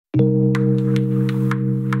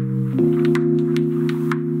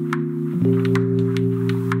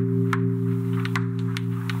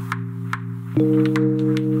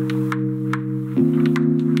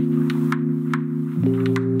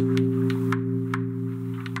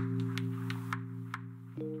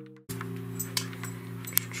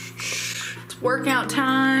Workout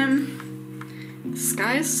time. The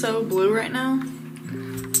sky is so blue right now.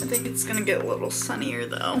 I think it's gonna get a little sunnier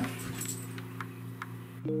though.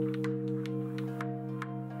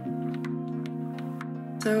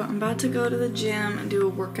 So I'm about to go to the gym and do a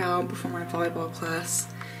workout before my volleyball class.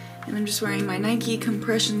 And I'm just wearing my Nike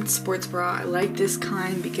compression sports bra. I like this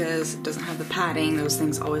kind because it doesn't have the padding. Those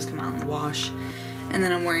things always come out in the wash. And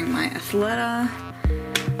then I'm wearing my Athleta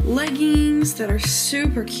leggings that are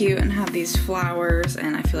super cute and have these flowers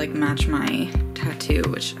and I feel like match my tattoo,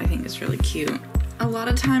 which I think is really cute. A lot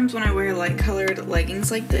of times when I wear light colored leggings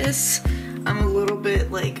like this, I'm a little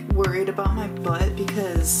bit like worried about my butt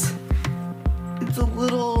because it's a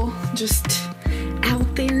little just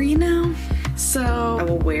out there, you know? So I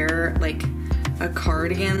will wear like a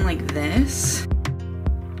cardigan like this.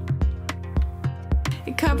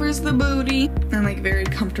 It covers the booty and like very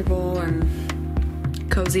comfortable and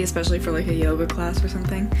cozy, especially for like a yoga class or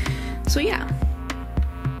something. So yeah.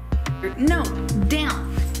 No,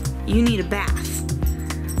 down. You need a bath.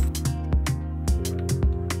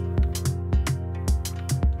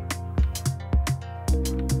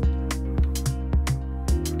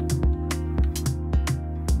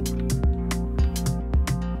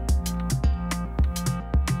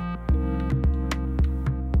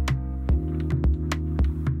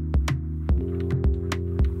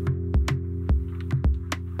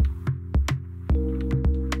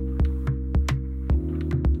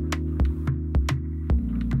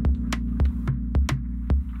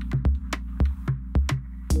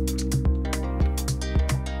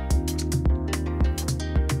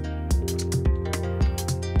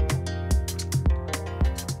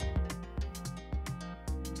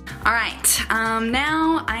 Alright,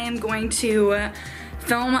 now I am going to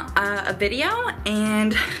film a video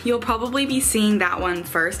and you'll probably be seeing that one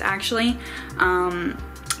first actually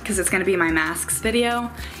because it's going to be my masks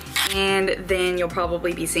video, and then you'll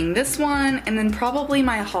probably be seeing this one and then probably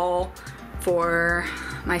my haul for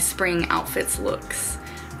my spring outfits looks.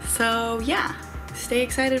 So yeah, stay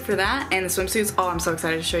excited for that. And the swimsuits, oh I'm so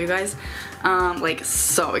excited to show you guys, like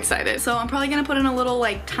so excited. So I'm probably going to put in a little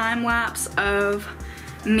like time lapse of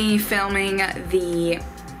me filming the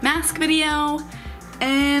mask video,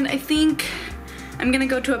 and I think I'm gonna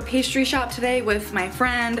go to a pastry shop today with my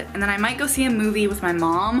friend, and then I might go see a movie with my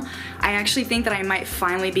mom. I actually think that I might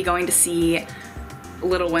finally be going to see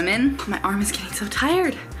Little Women. My arm is getting so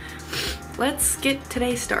tired. Let's get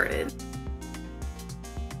today started.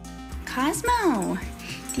 Cosmo,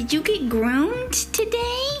 did you get groomed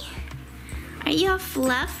today? Are you all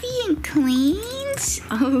fluffy and clean?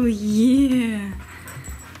 Oh yeah.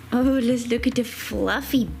 Oh, let's look at the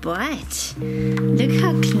fluffy butt. Look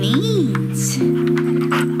how clean.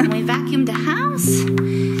 And we vacuumed the house.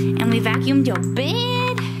 And we vacuumed your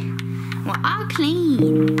bed. We're all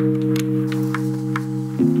clean.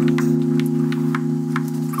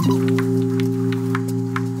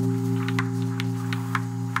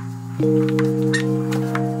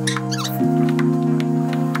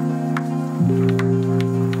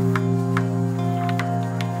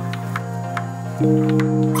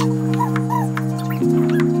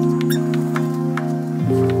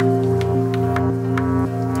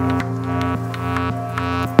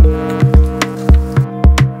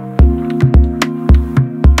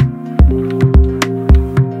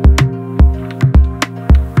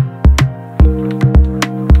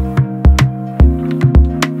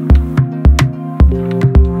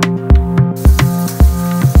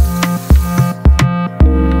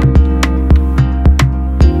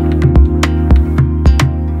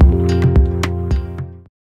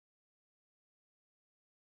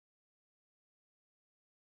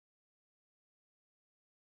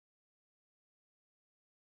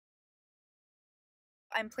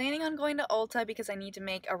 I'm planning on going to Ulta because I need to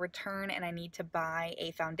make a return and I need to buy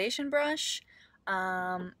a foundation brush.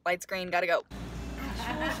 Lights green, gotta go.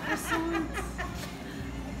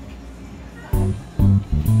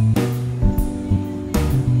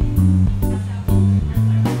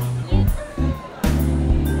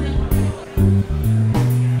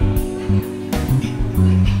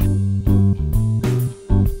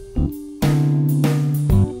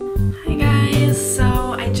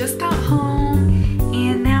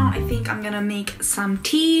 Make some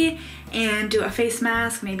tea and do a face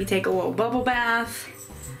mask, maybe take a little bubble bath.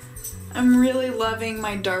 I'm really loving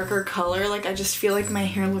my darker color. Like I just feel like my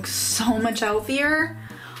hair looks so much healthier.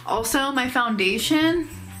 Also my foundation,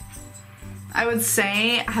 I would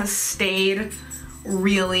say, has stayed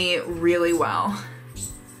really, really well.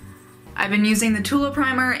 I've been using the Tula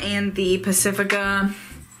primer and the Pacifica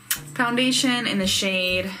foundation in the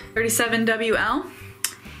shade 37WL,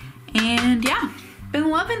 and yeah, been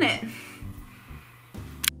loving it.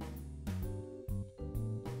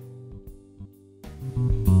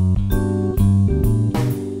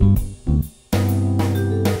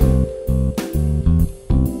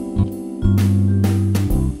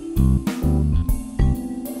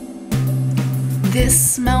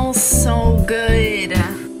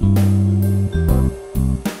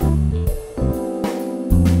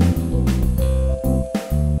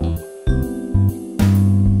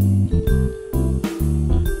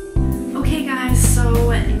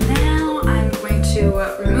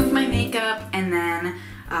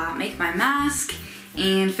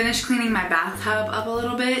 finish cleaning my bathtub up a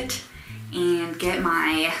little bit and get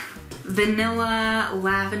my vanilla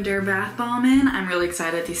lavender bath bomb in. I'm really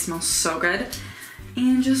excited. These smell so good.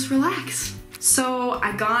 And just relax. So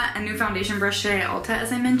I got a new foundation brush today at Ulta,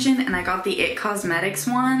 as I mentioned, and I got the IT Cosmetics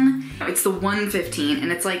one. It's the 115,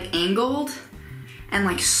 and it's like angled and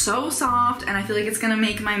like so soft, and I feel like it's gonna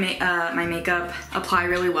make my makeup apply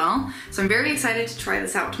really well. So I'm very excited to try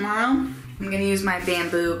this out tomorrow. I'm gonna use my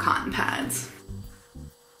bamboo cotton pads.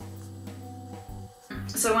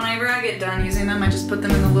 So whenever I get done using them, I just put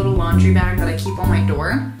them in the little laundry bag that I keep on my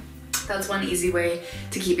door. That's one easy way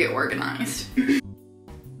to keep it organized.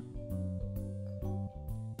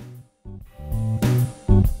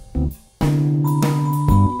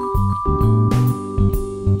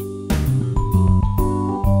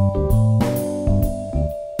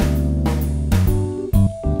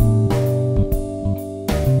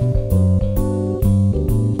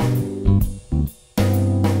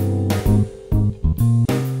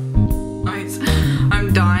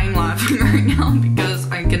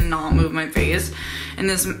 And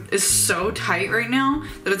this is so tight right now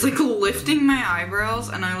that it's like lifting my eyebrows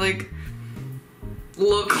and I like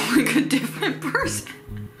look like a different person.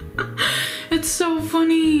 It's so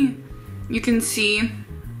funny. You can see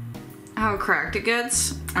how cracked it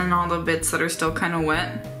gets and all the bits that are still kind of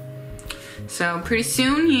wet. So pretty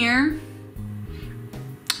soon here,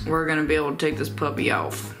 we're gonna be able to take this puppy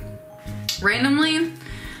off. Randomly,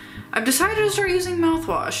 I've decided to start using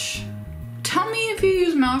mouthwash. Tell me if you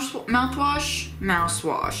use mouthwash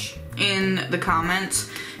in the comments,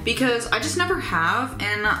 because I just never have,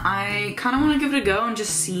 and I kind of want to give it a go and just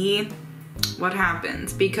see what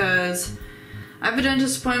happens, because I have a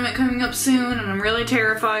dentist appointment coming up soon and I'm really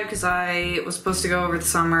terrified because I was supposed to go over the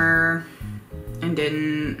summer and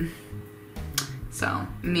didn't. So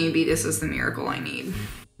maybe this is the miracle I need.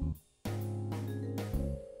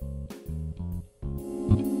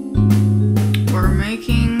 We're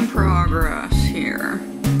making progress here.